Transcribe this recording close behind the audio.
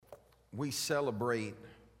we celebrate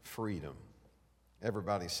freedom.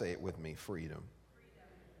 Everybody say it with me, freedom.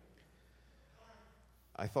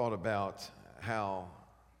 I thought about how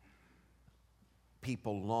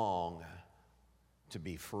people long to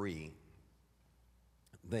be free.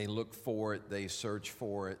 They look for it, they search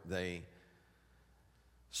for it, they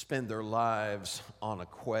spend their lives on a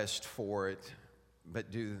quest for it,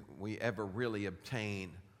 but do we ever really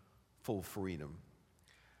obtain full freedom?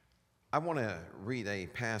 I want to read a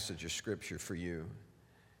passage of scripture for you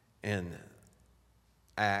in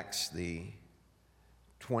Acts, the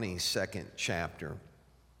 22nd chapter.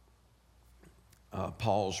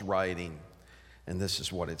 Paul's writing, and this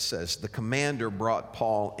is what it says. The commander brought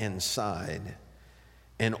Paul inside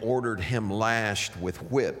and ordered him lashed with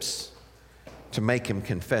whips to make him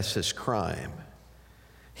confess his crime.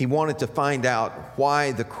 He wanted to find out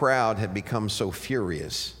why the crowd had become so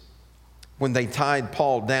furious. When they tied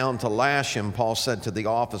Paul down to lash him, Paul said to the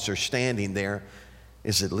officer standing there,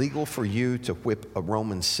 "Is it legal for you to whip a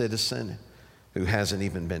Roman citizen who hasn't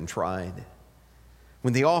even been tried?"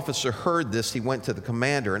 When the officer heard this, he went to the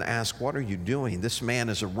commander and asked, "What are you doing? This man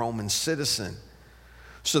is a Roman citizen."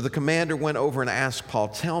 So the commander went over and asked Paul,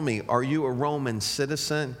 "Tell me, are you a Roman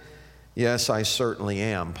citizen?" "Yes, I certainly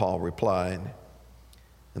am," Paul replied.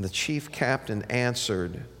 And the chief captain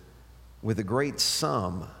answered, "With a great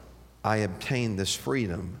sum I obtained this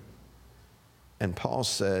freedom." And Paul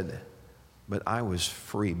said, "But I was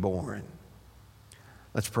freeborn."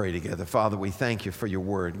 Let's pray together. Father, we thank you for your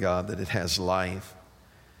word, God, that it has life.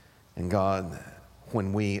 And God,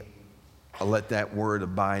 when we let that word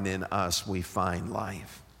abide in us, we find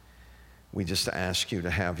life. We just ask you to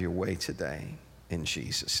have your way today in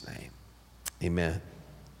Jesus' name. Amen.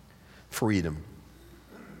 Freedom.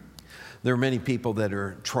 There are many people that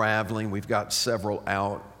are traveling. We've got several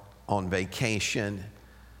out on vacation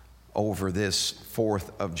over this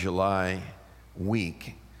 4th of July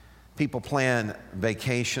week. People plan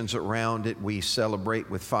vacations around it. We celebrate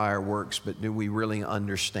with fireworks, but do we really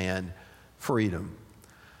understand freedom?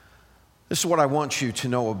 This is what I want you to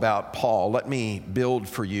know about Paul. Let me build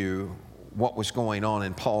for you what was going on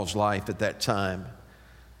in Paul's life at that time.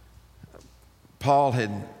 Paul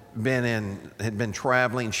had been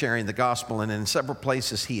traveling, sharing the gospel, and in several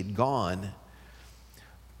places he had gone,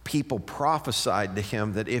 people prophesied to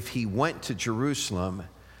him that if he went to Jerusalem,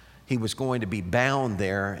 he was going to be bound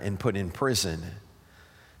there and put in prison.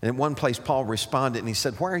 And in one place, Paul responded and he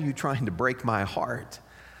said, "Why are you trying to break my heart?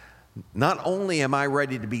 Not only am I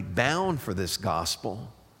ready to be bound for this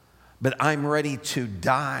gospel, but I'm ready to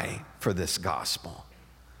die for this gospel."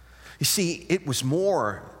 You see, it was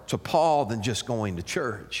more to Paul than just going to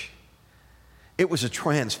church. It was a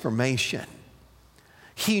transformation.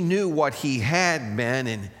 He knew what he had been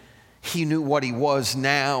and he knew what he was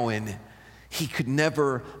now, and he could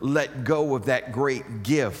never let go of that great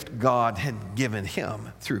gift God had given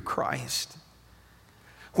him through Christ.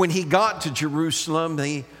 When he got to Jerusalem,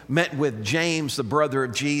 he met with James, the brother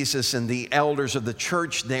of Jesus, and the elders of the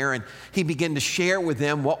church there, and he began to share with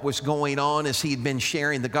them what was going on as he'd been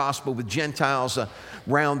sharing the gospel with Gentiles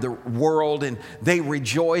around the world, and they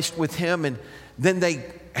rejoiced with him. And then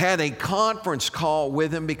they had a conference call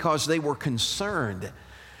with him because they were concerned.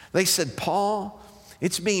 They said, "Paul,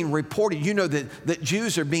 it's being reported, you know, that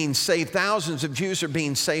Jews are being saved. Thousands of Jews are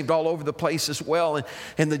being saved all over the place as well.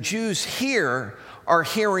 And the Jews here are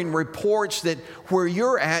hearing reports that where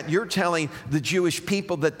you're at, you're telling the Jewish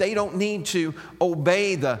people that they don't need to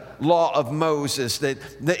obey the law of Moses, that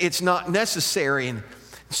it's not necessary. And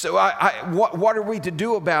so what are we to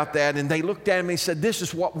do about that?" And they looked at him and they said, "This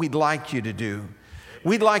is what we'd like you to do.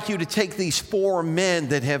 We'd like you to take these 4 men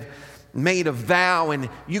that have made a vow, and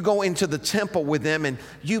you go into the temple with them and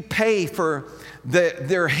you pay for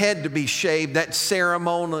their head to be shaved, that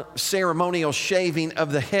ceremonial shaving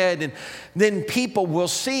of the head, and then people will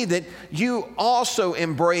see that you also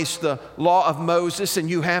embrace the law of Moses and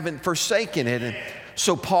you haven't forsaken it." And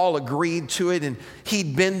so Paul agreed to it, and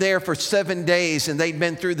he'd been there for 7 days, and they'd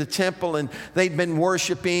been through the temple and they'd been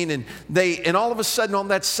worshiping, and all of a sudden on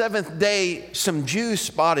that 7th day, some Jews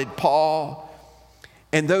spotted Paul.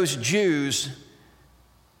 And those Jews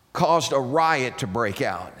caused a riot to break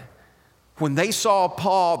out. When they saw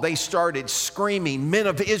Paul, they started screaming, "Men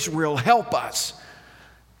of Israel, help us."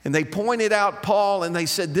 And they pointed out Paul and they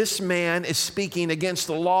said, "This man is speaking against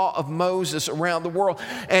the law of Moses around the world."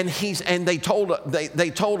 And they told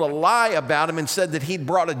a lie about him and said that he'd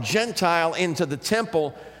brought a Gentile into the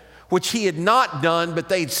temple, which he had not done, but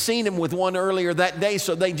they'd seen him with one earlier that day,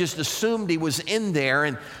 so they just assumed he was in there.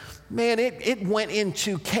 And man, it went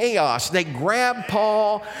into chaos. They grabbed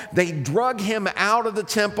Paul, they drug him out of the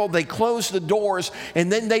temple, they closed the doors,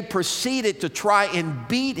 and then they proceeded to try and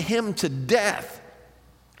beat him to death.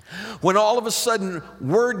 When all of a sudden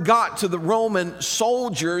word got to the Roman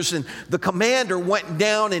soldiers, and the commander went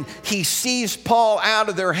down and he seized Paul out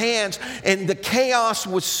of their hands, and the chaos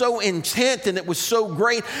was so intense and it was so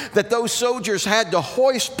great that those soldiers had to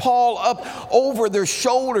hoist Paul up over their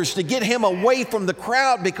shoulders to get him away from the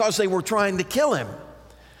crowd because they were trying to kill him.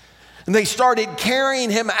 And they started carrying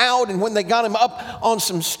him out, and when they got him up on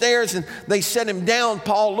some stairs and they set him down,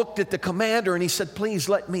 Paul looked at the commander and he said, "Please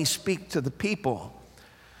let me speak to the people."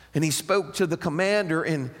 And he spoke to the commander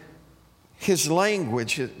in his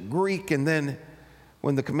language, Greek, and then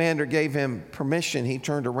when the commander gave him permission, he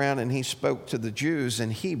turned around and he spoke to the Jews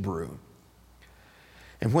in Hebrew.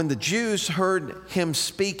 And when the Jews heard him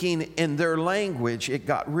speaking in their language, it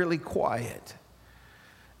got really quiet.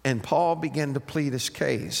 And Paul began to plead his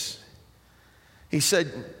case. He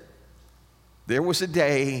said, "There was a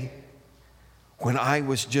day when I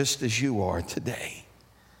was just as you are today."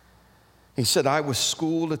 He said, "I was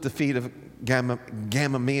schooled at the feet of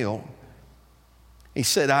Gamaliel." He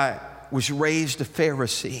said, "I was raised a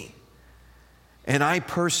Pharisee, and I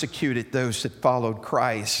persecuted those that followed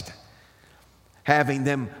Christ, having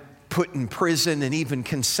them put in prison and even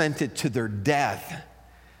consented to their death."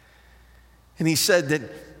 And he said that,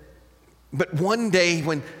 but one day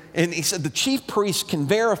and he said, the chief priest can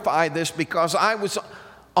verify this because I was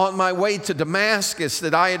on my way to Damascus,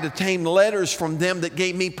 that I had obtained letters from them that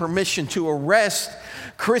gave me permission to arrest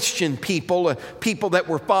Christian people, people that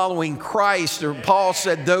were following Christ, or Paul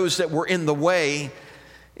said those that were in the way.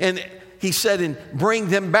 And he said, and bring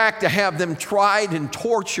them back to have them tried and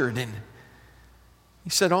tortured. And he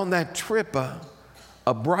said, on that trip,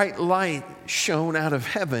 a bright light shone out of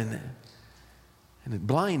heaven, and it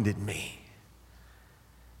blinded me.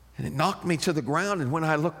 And it knocked me to the ground. And when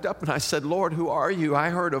I looked up and I said, "Lord, who are you?" I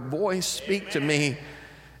heard a voice speak to me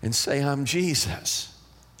and say, "I'm Jesus."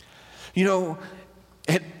 You know,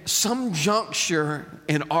 at some juncture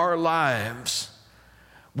in our lives,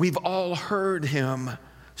 we've all heard him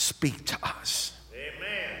speak to us.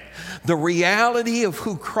 Amen. The reality of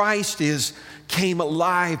who Christ is came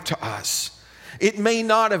alive to us. It may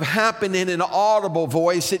not have happened in an audible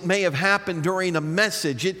voice. It may have happened during a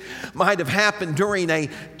message. It might have happened during a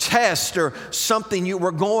test or something you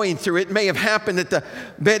were going through. It may have happened at the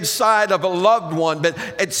bedside of a loved one. But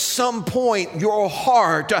at some point, your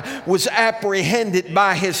heart was apprehended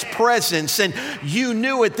by his presence. And you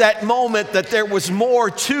knew at that moment that there was more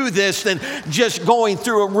to this than just going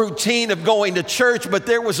through a routine of going to church. But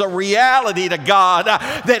there was a reality to God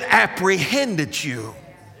that apprehended you.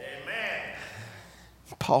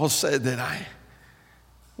 Paul said that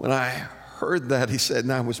when I heard that, he said,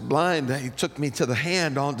 and I was blind, he took me to the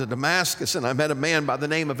hand on to Damascus, and I met a man by the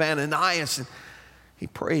name of Ananias, and he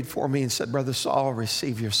prayed for me and said, "Brother Saul,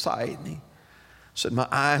 receive your sight." And he said, my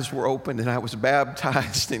eyes were opened and I was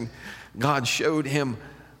baptized, and God showed him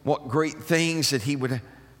what great things that he would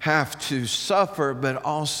have to suffer, but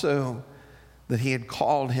also that he had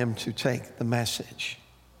called him to take the message.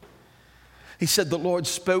 He said, the Lord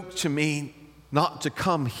spoke to me not to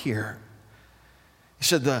come here. He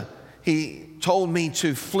said, he told me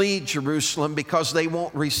to flee Jerusalem because they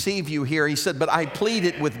won't receive you here. He said, but I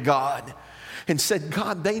pleaded with God and said,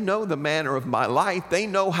 God, they know the manner of my life. They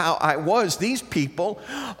know how I was. These people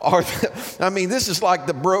are, this is like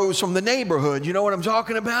the bros from the neighborhood. You know what I'm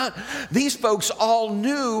talking about? These folks all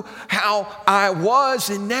knew how I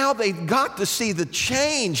was, and now they've got to see the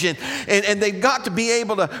change, and they've got to be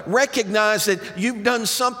able to recognize that you've done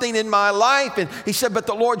something in my life. And he said, but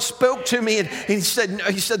the Lord spoke to me, and he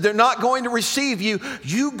said, they're not going to receive you.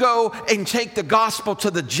 You go and take the gospel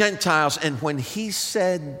to the Gentiles. And when he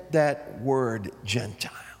said that word,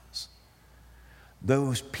 Gentiles,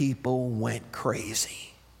 those people went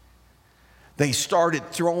crazy. They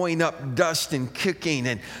started throwing up dust and kicking,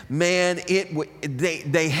 and man,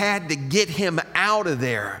 they had to get him out of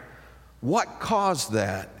there. What caused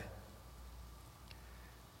that?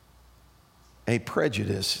 A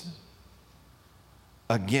prejudice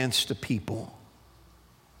against a people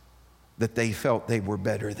that they felt they were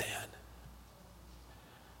better than.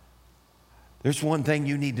 There's one thing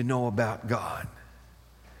you need to know about God.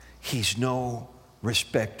 He's no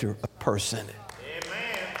respecter of person.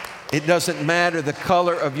 Amen. It doesn't matter the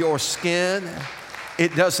color of your skin.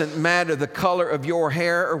 It doesn't matter the color of your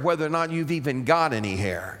hair or whether or not you've even got any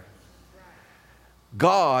hair.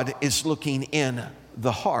 God is looking in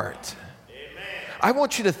the heart. Amen. I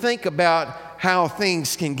want you to think about how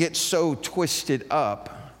things can get so twisted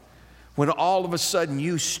up When all of a sudden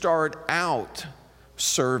you start out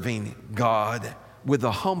serving God with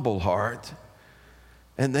a humble heart,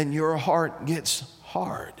 and then your heart gets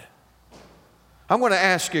hard. I'm going to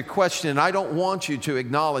ask you a question. I don't want you to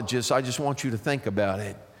acknowledge this. I just want you to think about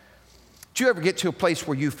it. Did you ever get to a place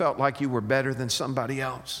where you felt like you were better than somebody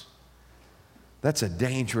else? That's a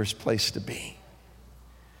dangerous place to be.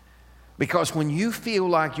 Because when you feel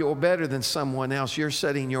like you're better than someone else, you're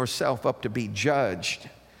setting yourself up to be judged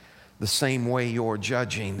the same way you're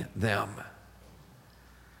judging them.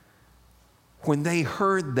 When they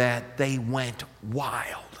heard that, they went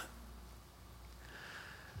wild.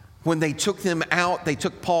 When they took them out, they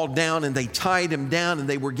took Paul down and they tied him down, and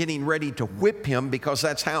they were getting ready to whip him, because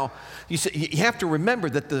that's how, you have to remember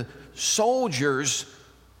that the soldiers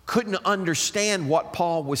couldn't understand what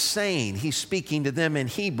Paul was saying. He's speaking to them in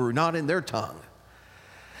Hebrew, not in their tongue.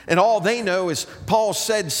 And all they know is Paul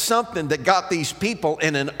said something that got these people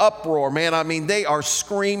in an uproar, man. I mean, they are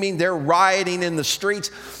screaming, they're rioting in the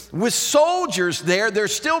streets. With soldiers there, they're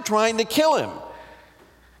still trying to kill him.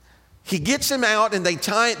 He gets him out, and they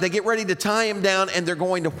get ready to tie him down, and they're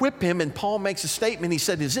going to whip him. And Paul makes a statement. He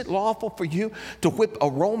said, "Is it lawful for you to whip a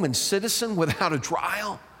Roman citizen without a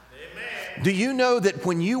trial?" Amen. Do you know that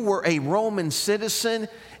when you were a Roman citizen,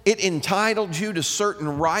 it entitled you to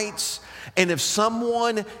certain rights? And if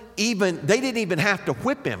someone they didn't even have to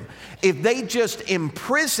whip him. If they just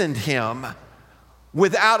imprisoned him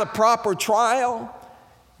without a proper trial,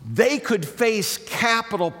 they could face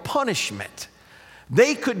capital punishment.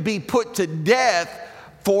 They could be put to death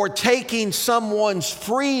for taking someone's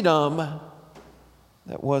freedom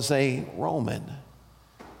that was a Roman.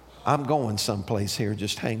 I'm going someplace here,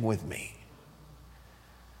 just hang with me.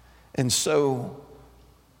 And so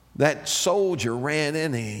that soldier ran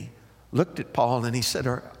in, he looked at Paul and he said,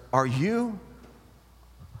 Are you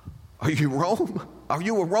Rome? Are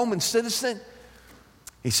you a Roman citizen?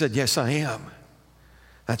 He said, "Yes, I am."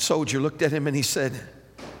 That soldier looked at him and he said,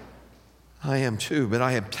 "I am too, but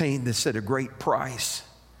I obtained this at a great price."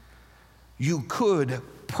 You could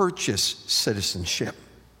purchase citizenship,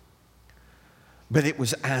 but it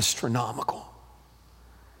was astronomical.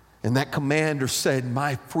 And that commander said,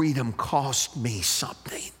 "My freedom cost me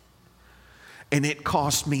something. And it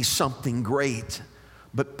cost me something great."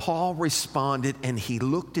 But Paul responded, and he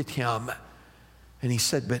looked at him and he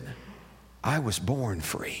said, "But I was born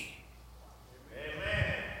free."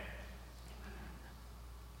 Amen.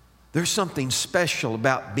 There's something special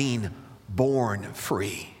about being born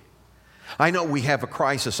free. I know we have a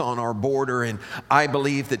crisis on our border, and I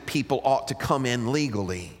believe that people ought to come in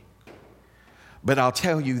legally. But I'll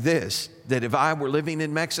tell you this, that if I were living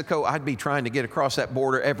in Mexico, I'd be trying to get across that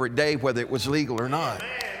border every day, whether it was legal or not.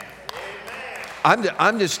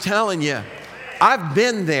 I'm just telling you, I've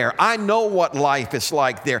been there. I know what life is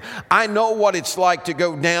like there. I know what it's like to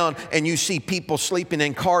go down and you see people sleeping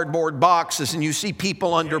in cardboard boxes, and you see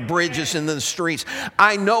people under bridges in the streets.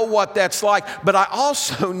 I know what that's like, but I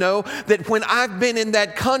also know that when I've been in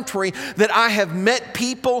that country, that I have met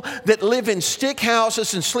people that live in stick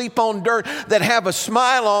houses and sleep on dirt, that have a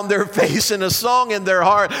smile on their face and a song in their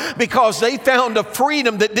heart, because they found a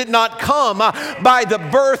freedom that did not come by the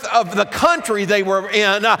birth of the country they were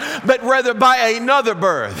in, but rather by another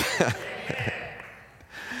birth.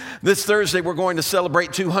 This Thursday, we're going to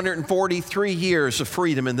celebrate 243 years of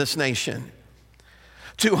freedom in this nation.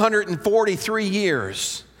 243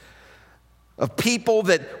 years of people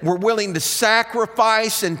that were willing to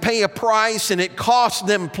sacrifice and pay a price, and it cost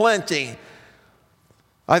them plenty.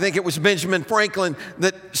 I think it was Benjamin Franklin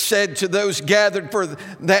that said to those gathered for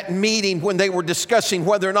that meeting when they were discussing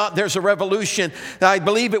whether or not there's a revolution, I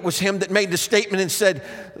believe it was him that made the statement and said,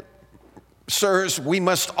 "Sirs, we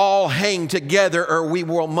must all hang together, or we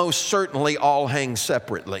will most certainly all hang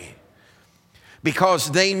separately."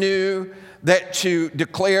 Because they knew that to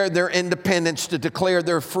declare their independence, to declare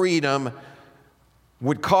their freedom,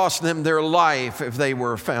 would cost them their life if they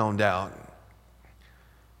were found out.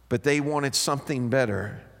 But they wanted something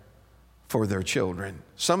better for their children.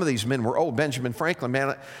 Some of these men were old. Benjamin Franklin,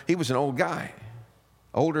 man, he was an old guy,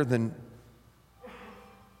 older than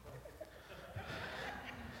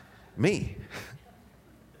me.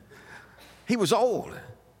 He was old,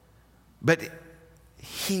 but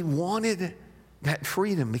he wanted that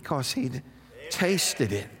freedom because he'd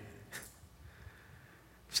tasted it.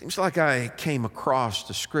 Seems like I came across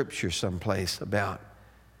the scripture someplace about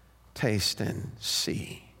taste and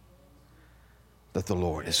see that the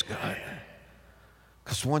Lord is good.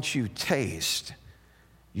 Because once you taste,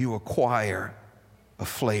 you acquire a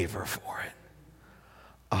flavor for it,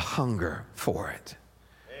 a hunger for it.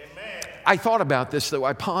 I thought about this, though.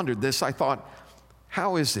 I pondered this. I thought,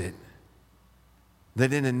 how is it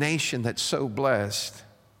that in a nation that's so blessed,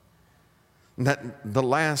 that the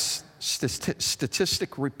last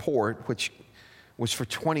statistic report, which was for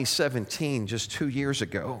 2017, just 2 years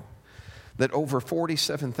ago, that over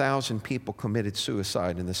 47,000 people committed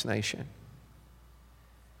suicide in this nation.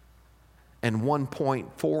 And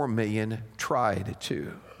 1.4 million tried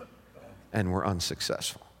to and were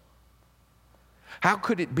unsuccessful. How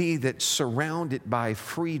could it be that surrounded by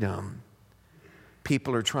freedom,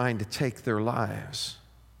 people are trying to take their lives?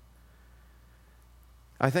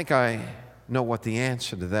 I think I know what the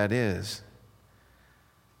answer to that is.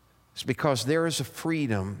 It's because there is a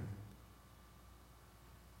freedom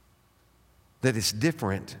that is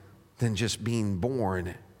different than just being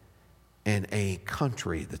born in a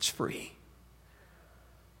country that's free.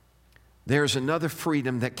 There's another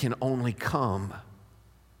freedom that can only come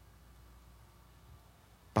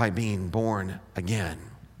by being born again.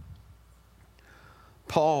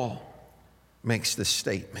 Paul makes this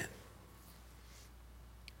statement.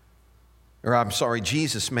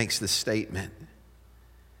 Jesus makes this statement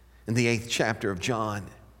in the 8th chapter of John.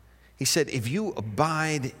 He said, if you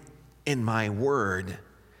abide in my word,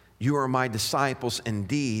 you are my disciples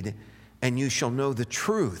indeed, and you shall know the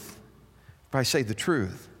truth. If I say the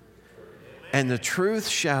truth, and the truth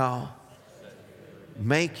shall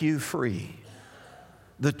make you free.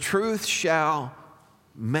 The truth shall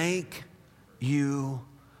make you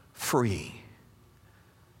free.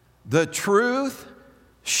 The truth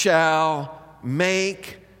shall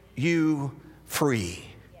make you free.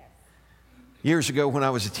 Years ago when I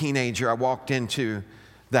was a teenager, I walked into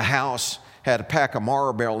the house, had a pack of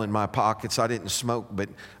Marlboro in my pockets. I didn't smoke, but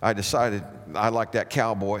I decided I liked that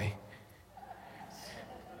cowboy.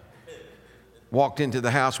 Walked into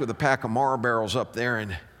the house with a pack of Marlboros up there,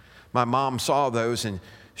 and my mom saw those, and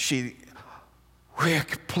she,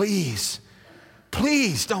 Rick, please,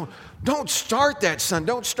 don't start that, son.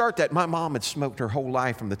 Don't start that. My mom had smoked her whole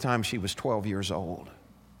life from the time she was 12 years old.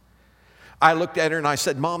 I looked at her and I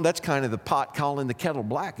said, Mom, that's kind of the pot calling the kettle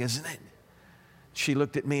black, isn't it? She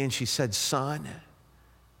looked at me and she said, son,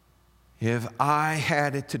 if I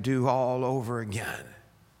had it to do all over again,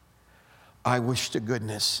 I wish to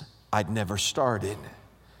goodness I'd never started.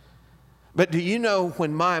 But do you know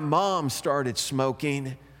when my mom started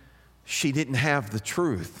smoking, she didn't have the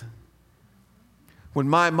truth. When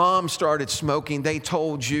my mom started smoking, they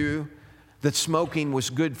told you that smoking was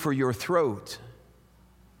good for your throat.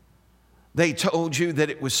 They told you that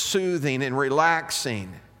it was soothing and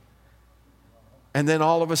relaxing. And then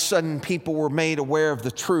all of a sudden, people were made aware of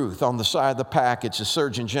the truth. On the side of the package, the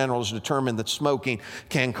Surgeon General has determined that smoking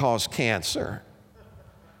can cause cancer.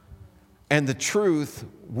 And the truth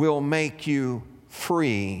will make you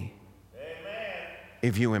free. Amen.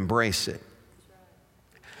 If you embrace it.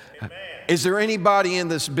 Amen. Is there anybody in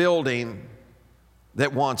this building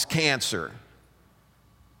that wants cancer?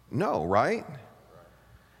 No, right?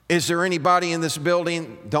 Is there anybody in this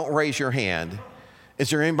building, don't raise your hand. Is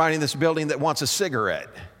there anybody in this building that wants a cigarette?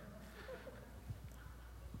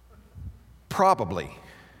 Probably.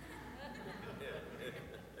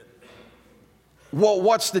 Well,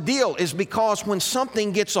 what's the deal? Is because when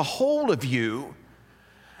something gets a hold of you,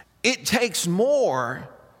 it takes more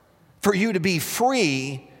for you to be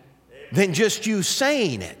free than just you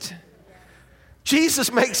saying it.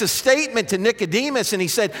 Jesus makes a statement to Nicodemus and he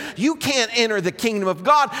said, you can't enter the kingdom of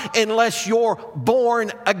God unless you're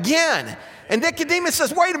born again. And Nicodemus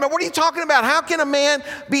says, wait a minute, what are you talking about? How can a man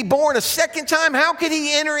be born a second time? How can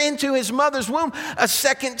he enter into his mother's womb a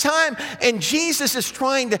second time? And Jesus is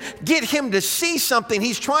trying to get him to see something.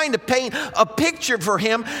 He's trying to paint a picture for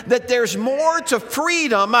him that there's more to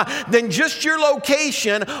freedom than just your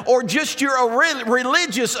location or just your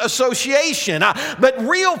religious association. But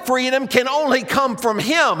real freedom can only come from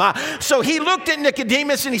him. So he looked at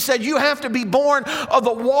Nicodemus and he said, you have to be born of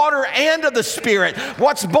the water and of the Spirit.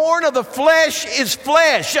 What's born of the flesh is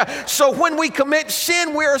flesh. So when we commit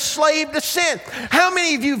sin, we're a slave to sin. How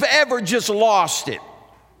many of you have ever just lost it?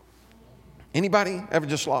 Anybody ever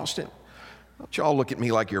just lost it? Don't y'all look at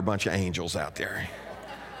me like you're a bunch of angels out there.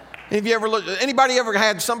 Anybody ever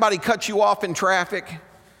had somebody cut you off in traffic?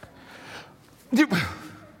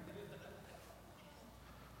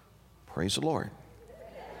 Praise the Lord.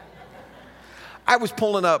 I was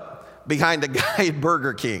pulling up behind a guy at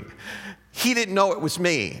Burger King. He didn't know it was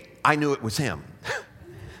me. I knew it was him.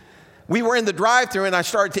 We were in the drive-thru and I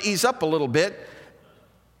started to ease up a little bit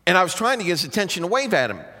and I was trying to get his attention to wave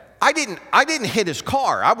at him. I didn't hit his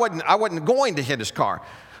car. I wasn't going to hit his car.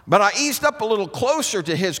 But I eased up a little closer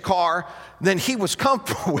to his car than he was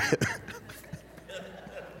comfortable with.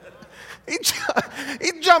 He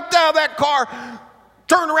jumped out of that car,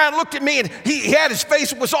 turned around, looked at me, and he had his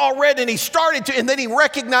face was all red, and he started to, and then he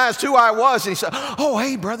recognized who I was, and he said, "Oh,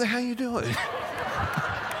 hey, brother, how you doing?"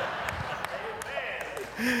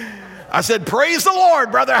 I said, "Praise the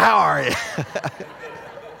Lord, brother, how are you?"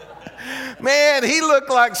 Man, he looked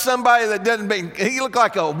like somebody he looked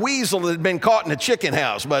like a weasel that had been caught in a chicken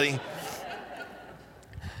house, buddy.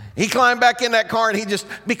 He climbed back in that car and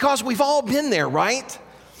because we've all been there, right?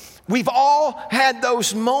 We've all had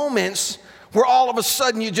those moments where all of a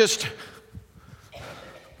sudden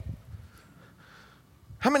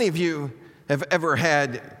how many of you have ever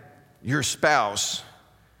had your spouse,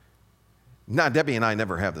 now Debbie and I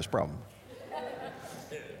never have this problem,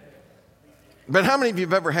 but how many of you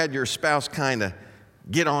have ever had your spouse kind of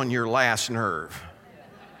get on your last nerve?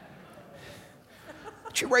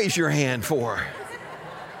 What'd you raise your hand for?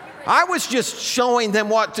 I was just showing them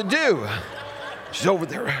what to do. She's over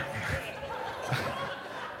there.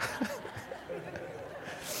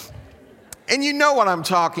 And you know what I'm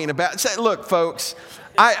talking about. Say, look, folks,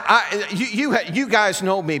 you guys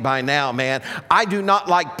know me by now, man. I do not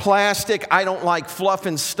like plastic. I don't like fluff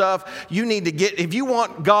and stuff. If you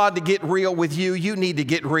want God to get real with you, you need to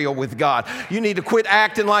get real with God. You need to quit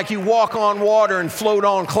acting like you walk on water and float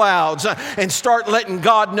on clouds and start letting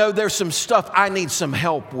God know there's some stuff I need some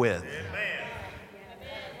help with. Amen.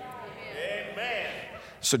 Amen.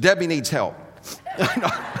 So Debbie needs help.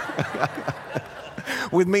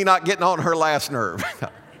 With me not getting on her last nerve.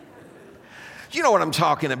 You know what I'm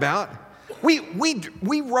talking about. We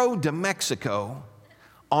rode to Mexico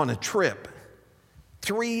on a trip,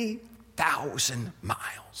 3,000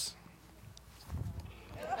 miles.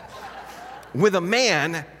 With a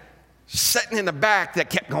man sitting in the back that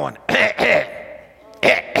kept going,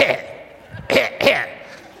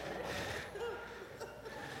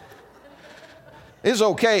 It was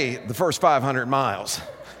okay the first 500 miles.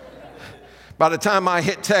 By the time I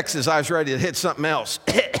hit Texas, I was ready to hit something else.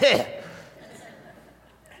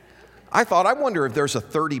 I thought, I wonder if there's a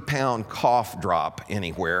 30-pound cough drop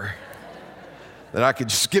anywhere that I could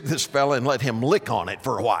just give this fella and let him lick on it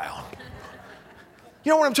for a while.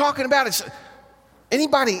 You know what I'm talking about? It's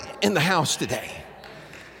anybody in the house today.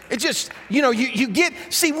 It just, you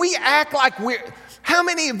we act like how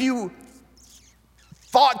many of you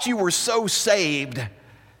thought you were so saved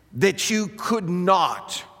that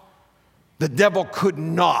the devil could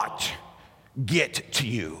not get to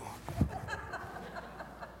you?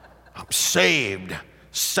 I'm saved,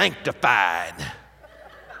 sanctified,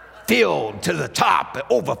 filled to the top,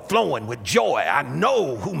 overflowing with joy. I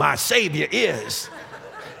know who my Savior is.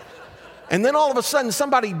 And then all of a sudden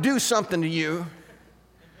somebody do something to you.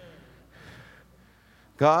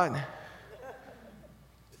 God,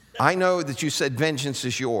 I know that you said vengeance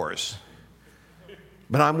is yours,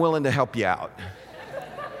 but I'm willing to help you out.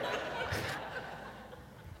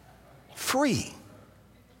 Free.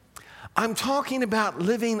 I'm talking about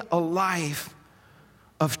living a life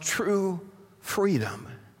of true freedom.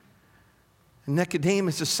 And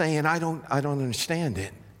Nicodemus is saying, I don't understand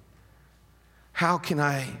it. How can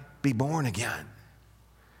I be born again?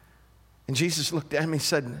 And Jesus looked at him and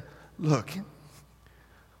said, look,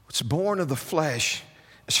 what's born of the flesh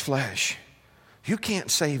is flesh. You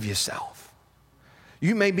can't save yourself.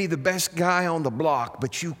 You may be the best guy on the block,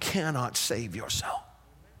 but you cannot save yourself.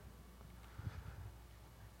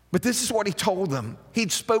 But this is what he told them.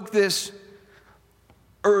 He'd spoke this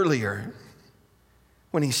earlier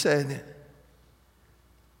when he said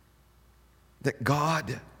that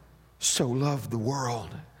God so loved the world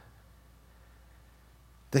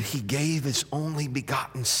that he gave his only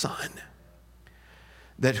begotten Son,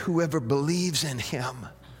 that whoever believes in him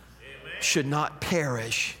should not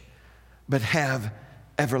perish, but have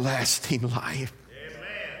everlasting life.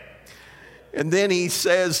 And then he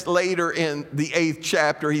says later in the 8th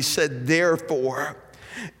chapter, he said, therefore,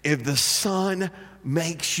 if the Son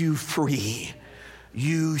makes you free,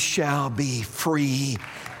 you shall be free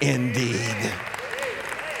indeed.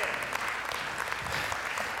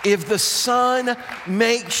 If the Son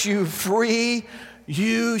makes you free,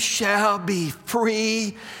 you shall be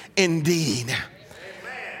free indeed.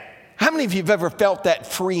 How many of you have ever felt that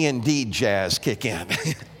free indeed jazz kick in?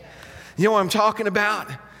 You know what I'm talking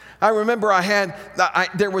about? I remember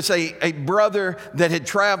there was a brother that had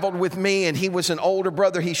traveled with me, and he was an older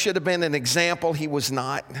brother. He should have been an example. He was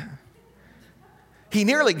not. He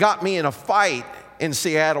nearly got me in a fight in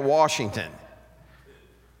Seattle, Washington.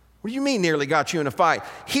 What do you mean nearly got you in a fight?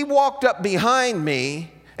 He walked up behind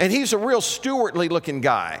me, and he's a real stewardly looking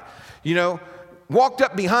guy. Walked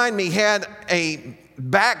up behind me, had a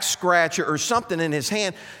back scratcher or something in his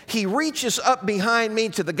hand. He reaches up behind me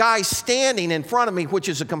to the guy standing in front of me, which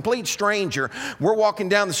is a complete stranger. We're walking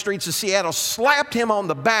down the streets of Seattle, slapped him on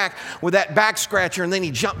the back with that back scratcher, and then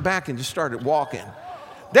he jumped back and just started walking.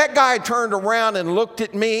 That guy turned around and looked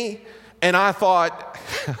at me, and I thought,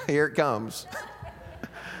 here it comes.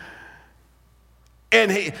 And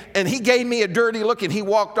he gave me a dirty look, and he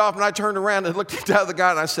walked off, and I turned around and looked at the other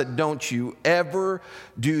guy, and I said, don't you ever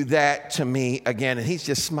do that to me again. And he's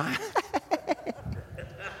just smiling.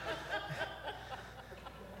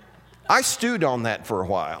 I stewed on that for a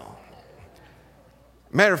while.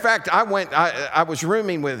 Matter of fact, I was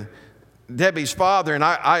rooming with Debbie's father,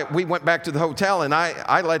 and we went back to the hotel, and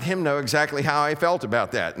I let him know exactly how I felt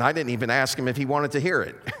about that. And I didn't even ask him if he wanted to hear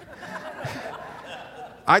it.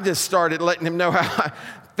 I just started letting him know how I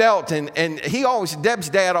felt. And Deb's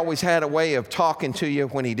dad always had a way of talking to you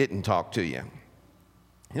when he didn't talk to you.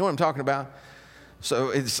 You know what I'm talking about?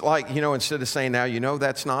 So it's like, instead of saying, now,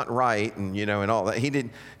 that's not right, and, and all that. He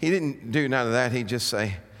didn't do none of that. He'd just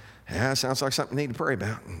say, yeah, sounds like something you need to pray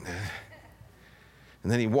about. And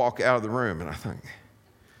then he'd walk out of the room, and I think,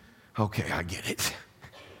 okay, I get it.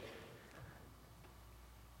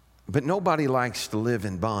 But nobody likes to live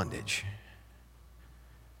in bondage.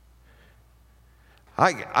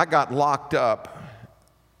 I got locked up,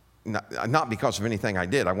 not because of anything I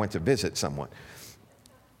did. I went to visit someone.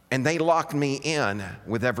 And they locked me in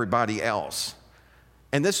with everybody else.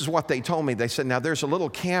 And this is what they told me. They said, now there's a little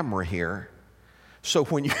camera here. So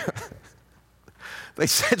when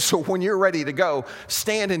you're ready to go,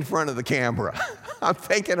 stand in front of the camera. I'm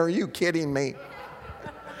thinking, are you kidding me?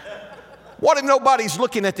 What if nobody's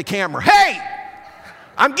looking at the camera? Hey,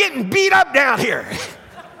 I'm getting beat up down here.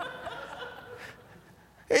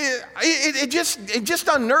 It just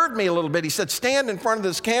unnerved me a little bit. He said, stand in front of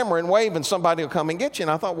this camera and wave and somebody will come and get you. And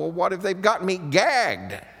I thought, well, what if they've got me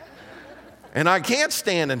gagged? And I can't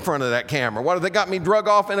stand in front of that camera. What if they got me drug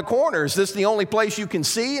off in a corner? Is this the only place you can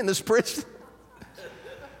see in this prison?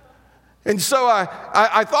 And so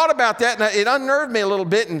I thought about that, and it unnerved me a little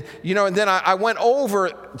bit. And, and then I went over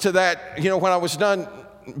to that, when I was done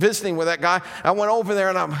visiting with that guy, I went over there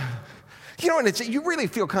and and you really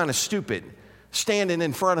feel kind of stupid standing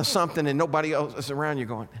in front of something and nobody else is around you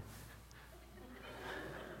going.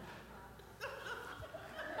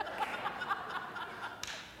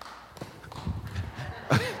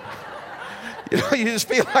 You just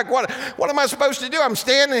feel like, what am I supposed to do? I'm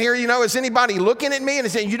standing here, is anybody looking at me? And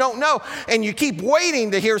saying, you don't know. And you keep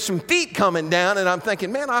waiting to hear some feet coming down, and I'm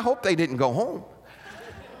thinking, man, I hope they didn't go home.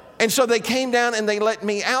 And so they came down and they let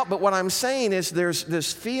me out. But what I'm saying is there's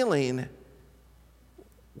this feeling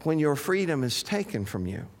when your freedom is taken from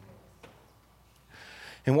you.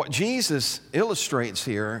 And what Jesus illustrates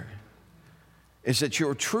here is that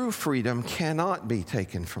your true freedom cannot be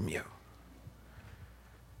taken from you.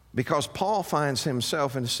 Because Paul finds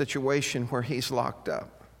himself in a situation where he's locked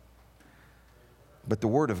up. But the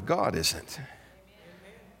Word of God isn't.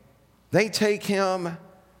 They take him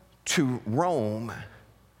to Rome,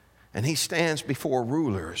 and he stands before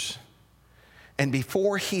rulers. And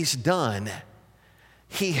before he's done,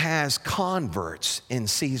 he has converts in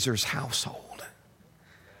Caesar's household.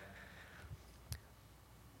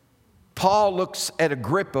 Paul looks at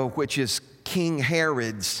Agrippa, which is King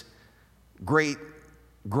Herod's great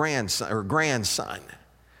grandson.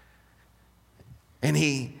 And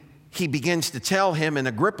he begins to tell him, and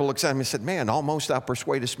Agrippa looks at him and said, man, almost thou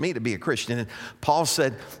persuadest me to be a Christian. And Paul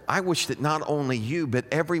said, I wish that not only you, but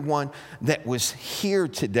everyone that was here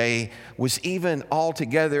today was even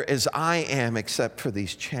altogether as I am, except for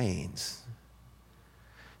these chains.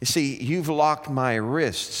 You see, you've locked my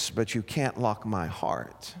wrists, but you can't lock my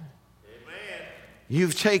heart.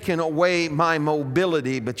 You've taken away my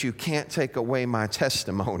mobility, but you can't take away my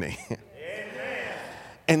testimony. Amen.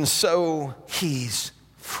 And so he's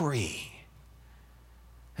free.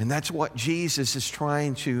 And that's what Jesus is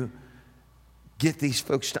trying to get these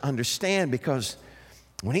folks to understand, because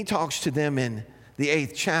when he talks to them in the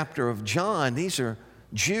 8th chapter of John, these are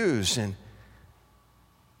Jews, and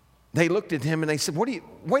they looked at him and they said, wait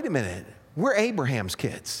a minute, we're Abraham's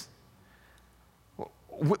kids.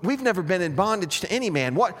 We've never been in bondage to any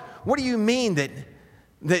man. What do you mean that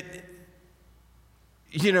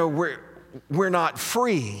we're not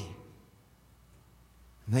free?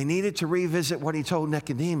 They needed to revisit what he told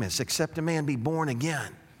Nicodemus, except a man be born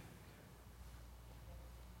again.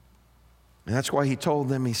 And that's why he told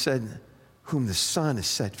them, he said, whom the Son has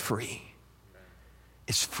set free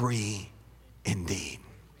is free indeed.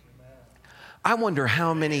 I wonder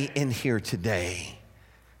how many in here today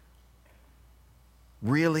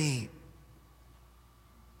really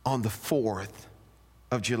on the 4th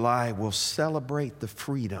of July will celebrate the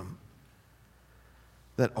freedom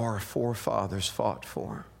that our forefathers fought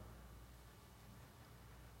for.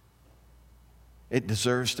 It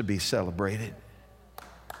deserves to be celebrated.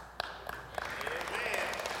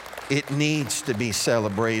 It needs to be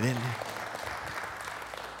celebrated.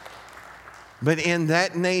 But in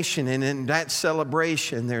that nation and in that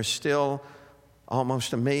celebration, there's still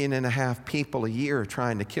almost 1.5 million people a year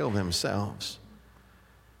trying to kill themselves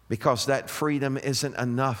because that freedom isn't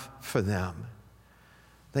enough for them.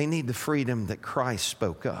 They need the freedom that Christ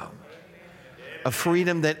spoke of, a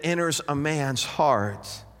freedom that enters a man's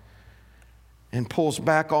heart and pulls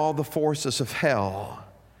back all the forces of hell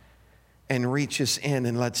and reaches in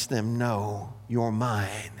and lets them know, you're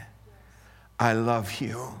mine. I love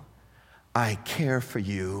you. I care for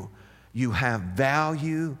you. You have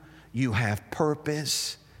value. You have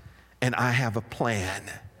purpose. And I have a plan.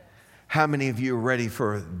 How many of you are ready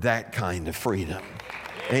for that kind of freedom?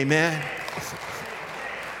 Amen?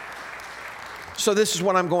 So this is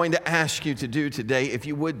what I'm going to ask you to do today. If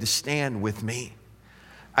you would, to stand with me.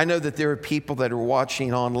 I know that there are people that are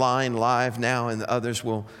watching online live now, and others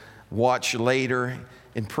will watch later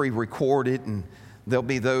and pre-recorded, and there'll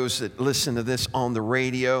be those that listen to this on the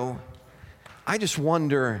radio. I just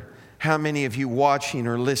wonder how many of you watching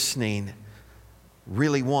or listening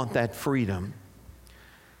really want that freedom.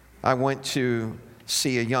 I went to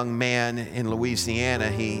see a young man in Louisiana.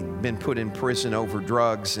 He'd been put in prison over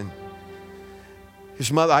drugs, and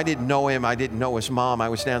his mother, I didn't know him. I didn't know his mom. I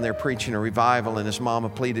was down there preaching a revival, and his mama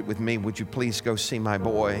pleaded with me, would you please go see my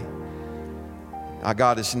boy? I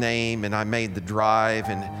got his name, and I made the drive,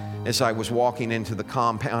 and as I was walking into the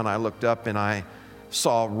compound, I looked up and I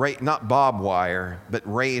saw, not barbed wire, but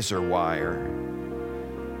razor wire.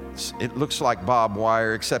 It looks like barbed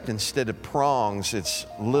wire, except instead of prongs, it's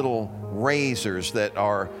little razors that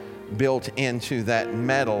are built into that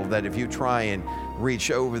metal that if you try and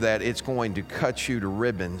reach over that, it's going to cut you to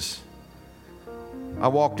ribbons. I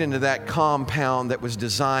walked into that compound that was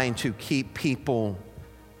designed to keep people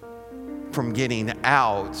from getting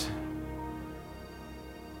out,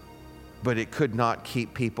 but it could not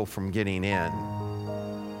keep people from getting in.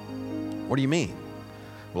 What do you mean?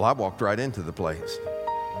 Well, I walked right into the place.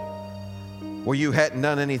 Well, you hadn't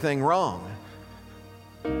done anything wrong.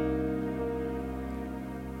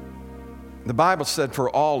 The Bible said, for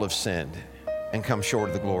all have sinned and come short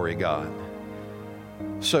of the glory of God.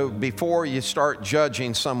 So before you start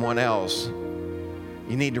judging someone else,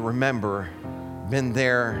 you need to remember, been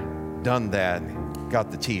there, done that,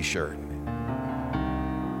 got the t-shirt.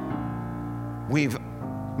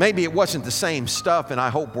 Maybe it wasn't the same stuff, and I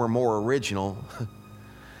hope we're more original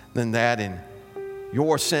than that, and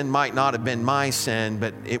your sin might not have been my sin,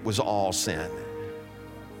 but it was all sin.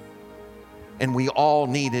 And we all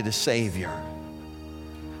needed a Savior.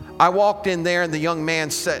 I walked in there, and the young man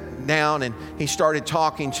sat down, and he started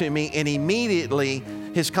talking to me, and immediately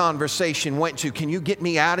his conversation went to, can you get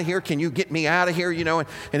me out of here? Can you get me out of here? You know,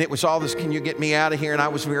 and it was all this, can you get me out of here? And I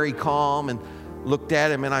was very calm and looked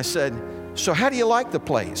at him, and I said, so how do you like the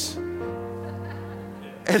place?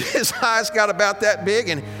 And his eyes got about that big,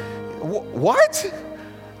 and what?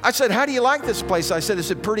 I said, how do you like this place? I said, is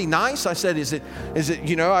it pretty nice? I said, is it,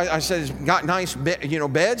 you know, I said, it's got nice,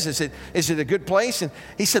 beds. Is it a good place? And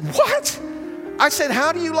he said, what? I said,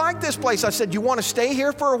 how do you like this place? I said, you want to stay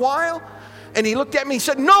here for a while? And he looked at me and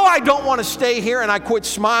said, no, I don't want to stay here. And I quit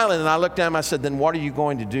smiling, and I looked at him. I said, then what are you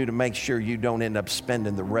going to do to make sure you don't end up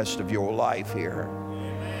spending the rest of your life here?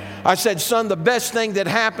 I said, son, the best thing that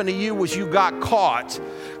happened to you was you got caught.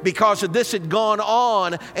 Because if this had gone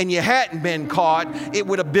on and you hadn't been caught, it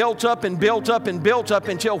would have built up and built up and built up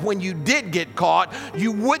until when you did get caught,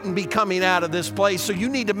 you wouldn't be coming out of this place. So you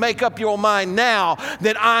need to make up your mind now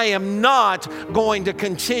that I am not going to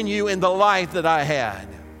continue in the life that I had.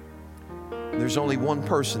 There's only one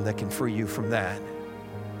person that can free you from that.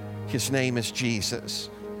 His name is Jesus.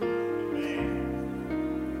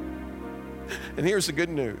 And here's the good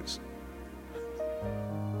news.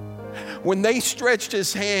 When they stretched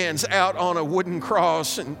his hands out on a wooden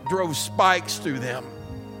cross and drove spikes through them,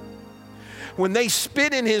 when they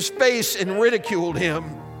spit in his face and ridiculed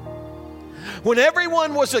him, when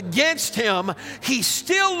everyone was against him, he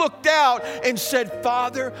still looked out and said,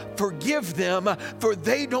 Father, forgive them, for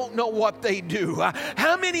they don't know what they do.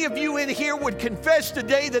 How many of you in here would confess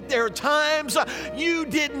today that there are times you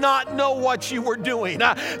did not know what you were doing,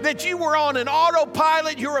 that you were on an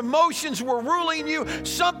autopilot, your emotions were ruling you,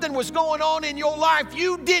 something was going on in your life,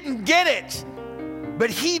 you didn't get it, but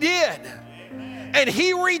he did. And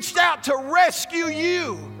he reached out to rescue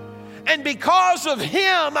you. And because of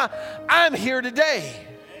him, I'm here today.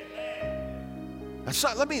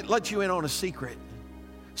 So let me let you in on a secret.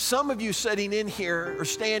 Some of you sitting in here or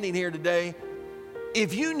standing here today,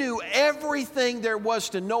 if you knew everything there was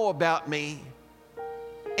to know about me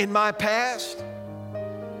in my past,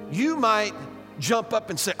 you might jump up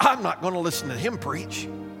and say, I'm not going to listen to him preach.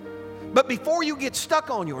 But before you get stuck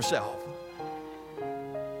on yourself,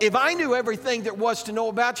 if I knew everything there was to know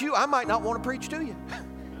about you, I might not want to preach to you.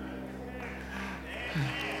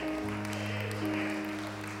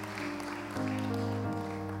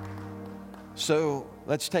 So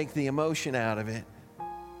let's take the emotion out of it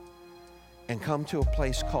and come to a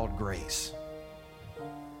place called grace.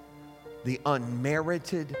 The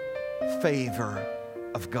unmerited favor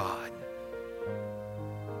of God.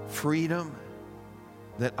 Freedom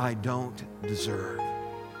that I don't deserve.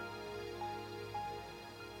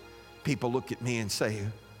 People look at me and say,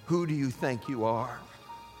 who do you think you are?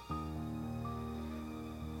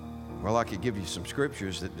 Well, I could give you some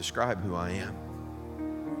scriptures that describe who I am.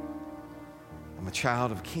 I'm a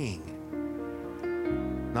child of King,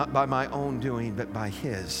 not by my own doing, but by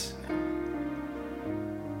His.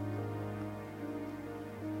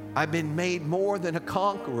 I've been made more than a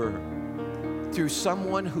conqueror through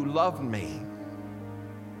someone who loved me.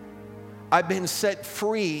 I've been set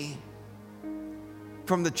free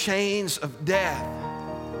from the chains of death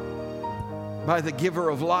by the giver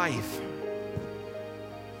of life.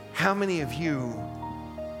 How many of you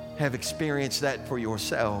have experienced that for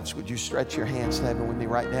yourselves? Would you stretch your hands to heaven with me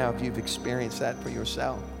right now if you've experienced that for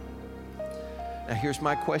yourself? Now here's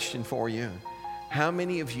my question for you. How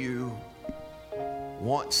many of you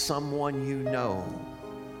want someone you know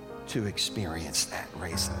to experience that?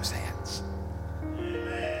 Raise those hands.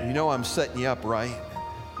 You know I'm setting you up, right?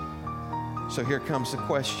 So here comes the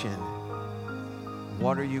question.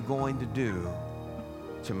 What are you going to do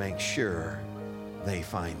to make sure they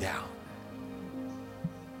find out?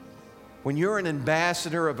 When you're an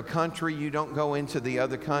ambassador of a country, you don't go into the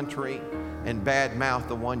other country and badmouth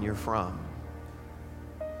the one you're from.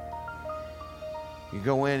 You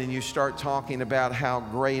go in and you start talking about how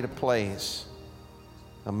great a place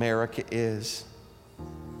America is.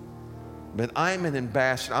 But I'm an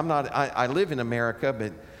ambassador. I live in America,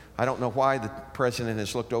 but I don't know why the president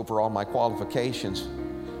has looked over all my qualifications.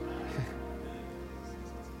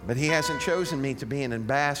 But he hasn't chosen me to be an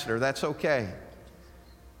ambassador. That's okay.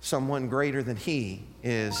 Someone greater than he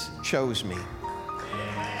chose me.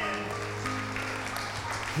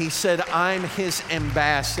 He said, I'm his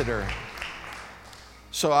ambassador.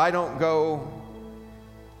 So I don't go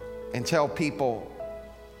and tell people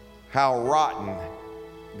how rotten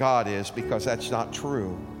God is, because that's not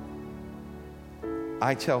true.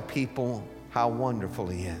 I tell people how wonderful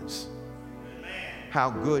He is, how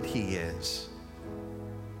good He is,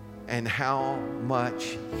 and how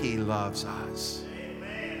much He loves us.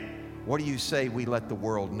 What do you say we let the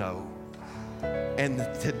world know? And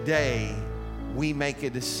today, we make a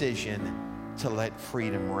decision to let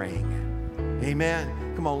freedom ring.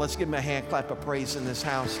 Amen. Come on, let's give Him a hand clap of praise in this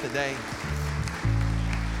house today.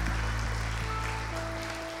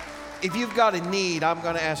 If you've got a need, I'm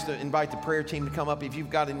going to invite the prayer team to come up. If you've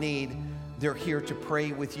got a need, they're here to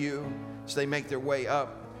pray with you as they make their way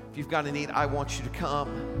up. If you've got a need, I want you to come.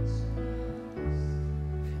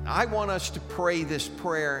 I want us to pray this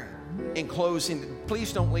prayer in closing.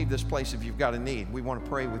 Please don't leave this place if you've got a need. We want to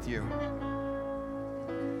pray with you.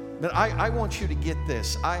 But I want you to get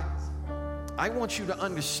this. I want you to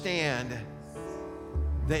understand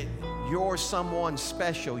that you're someone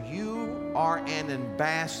special. You are an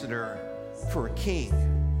ambassador for a king.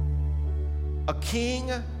 A king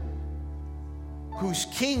whose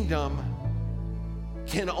kingdom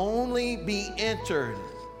can only be entered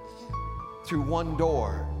through one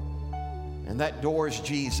door, and that door is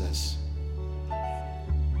Jesus.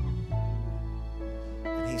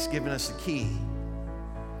 And He's given us the key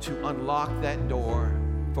to unlock that door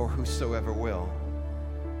for whosoever will.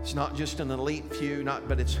 It's not just an elite few,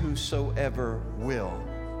 but it's whosoever will.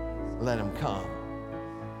 Let him come.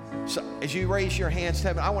 So as you raise your hands to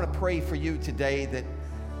heaven, I want to pray for you today that,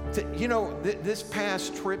 this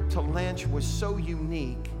past trip to Lynch was so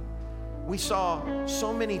unique. We saw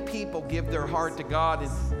so many people give their heart to God,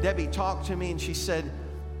 and Debbie talked to me and she said,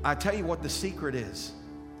 I tell you what the secret is.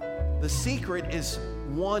 The secret is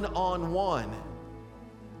one-on-one.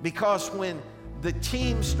 Because when the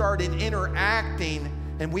team started interacting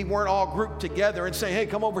and we weren't all grouped together and saying, hey,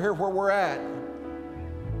 come over here where we're at.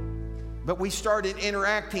 But we started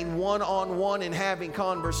interacting one-on-one and having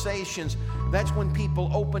conversations. That's when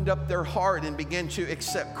people opened up their heart and began to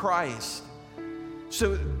accept Christ.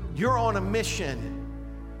 So you're on a mission.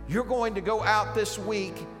 You're going to go out this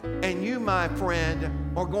week, and you, my friend,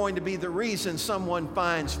 are going to be the reason someone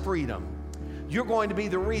finds freedom. You're going to be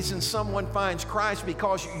the reason someone finds Christ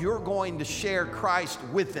because you're going to share Christ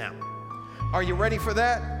with them. Are you ready for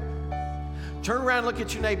that? Turn around and look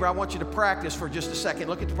at your neighbor. I want you to practice for just a second.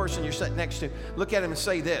 Look at the person you're sitting next to. Look at him and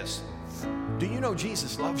say this. Do you know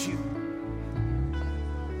Jesus loves you?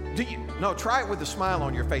 No, try it with a smile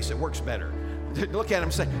on your face. It works better. Look at him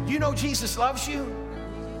and say, you know Jesus loves you?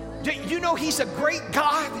 Do you know he's a great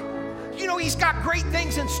God? You know he's got great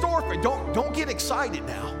things in store for you. Don't get excited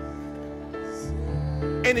now.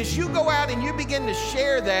 And as you go out and you begin to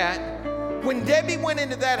share that, when Debbie went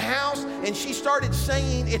into that house and she started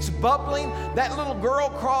singing, It's Bubbling, that little girl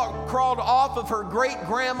crawled off of her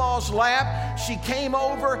great-grandma's lap. She came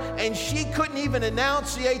over and she couldn't even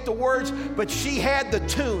enunciate the words, but she had the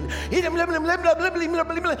tune.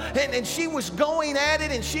 And she was going at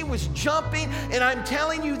it and she was jumping. And I'm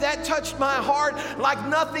telling you, that touched my heart like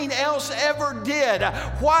nothing else ever did.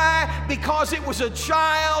 Why? Because it was a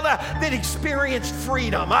child that experienced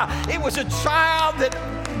freedom. It was a child that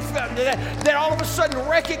all of a sudden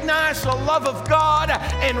recognized the love of God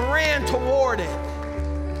and ran toward it.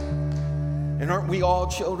 And aren't we all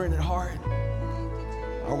children at heart?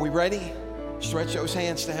 Are we ready? Stretch those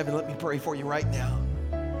hands to heaven. Let me pray for you right now.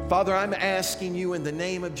 Father, I'm asking you in the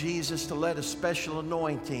name of Jesus to let a special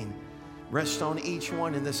anointing rest on each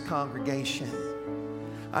one in this congregation.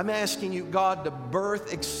 I'm asking you, God, to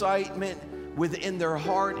birth excitement within their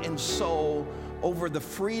heart and soul over the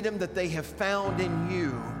freedom that they have found in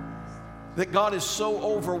you, that God is so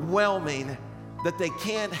overwhelming that they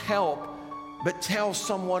can't help but tell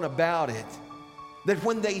someone about it. That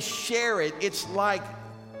when they share it, it's like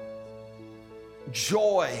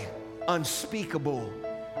joy unspeakable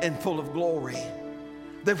and full of glory.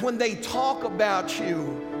 That when they talk about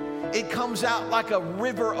you, it comes out like a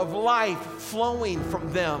river of life flowing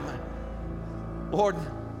from them. Lord,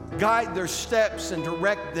 guide their steps and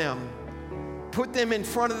direct them. Put them in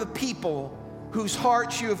front of the people whose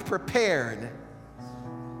hearts you have prepared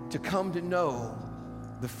to come to know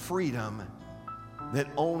the freedom that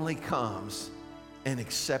only comes in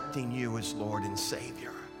accepting you as Lord and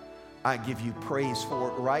Savior. I give you praise for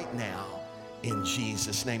it right now in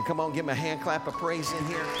Jesus' name. Come on, give me a hand clap of praise in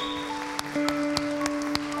here.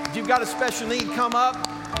 If you've got a special need, come up.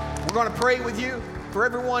 We're going to pray with you. For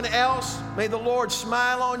everyone else, may the Lord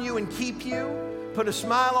smile on you and keep you. Put a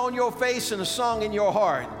smile on your face and a song in your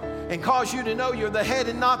heart, and cause you to know you're the head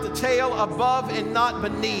and not the tail, above and not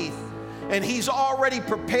beneath. And He's already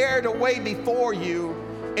prepared a way before you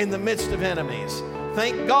in the midst of enemies.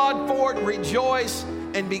 Thank God for it, rejoice,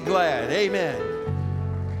 and be glad. Amen.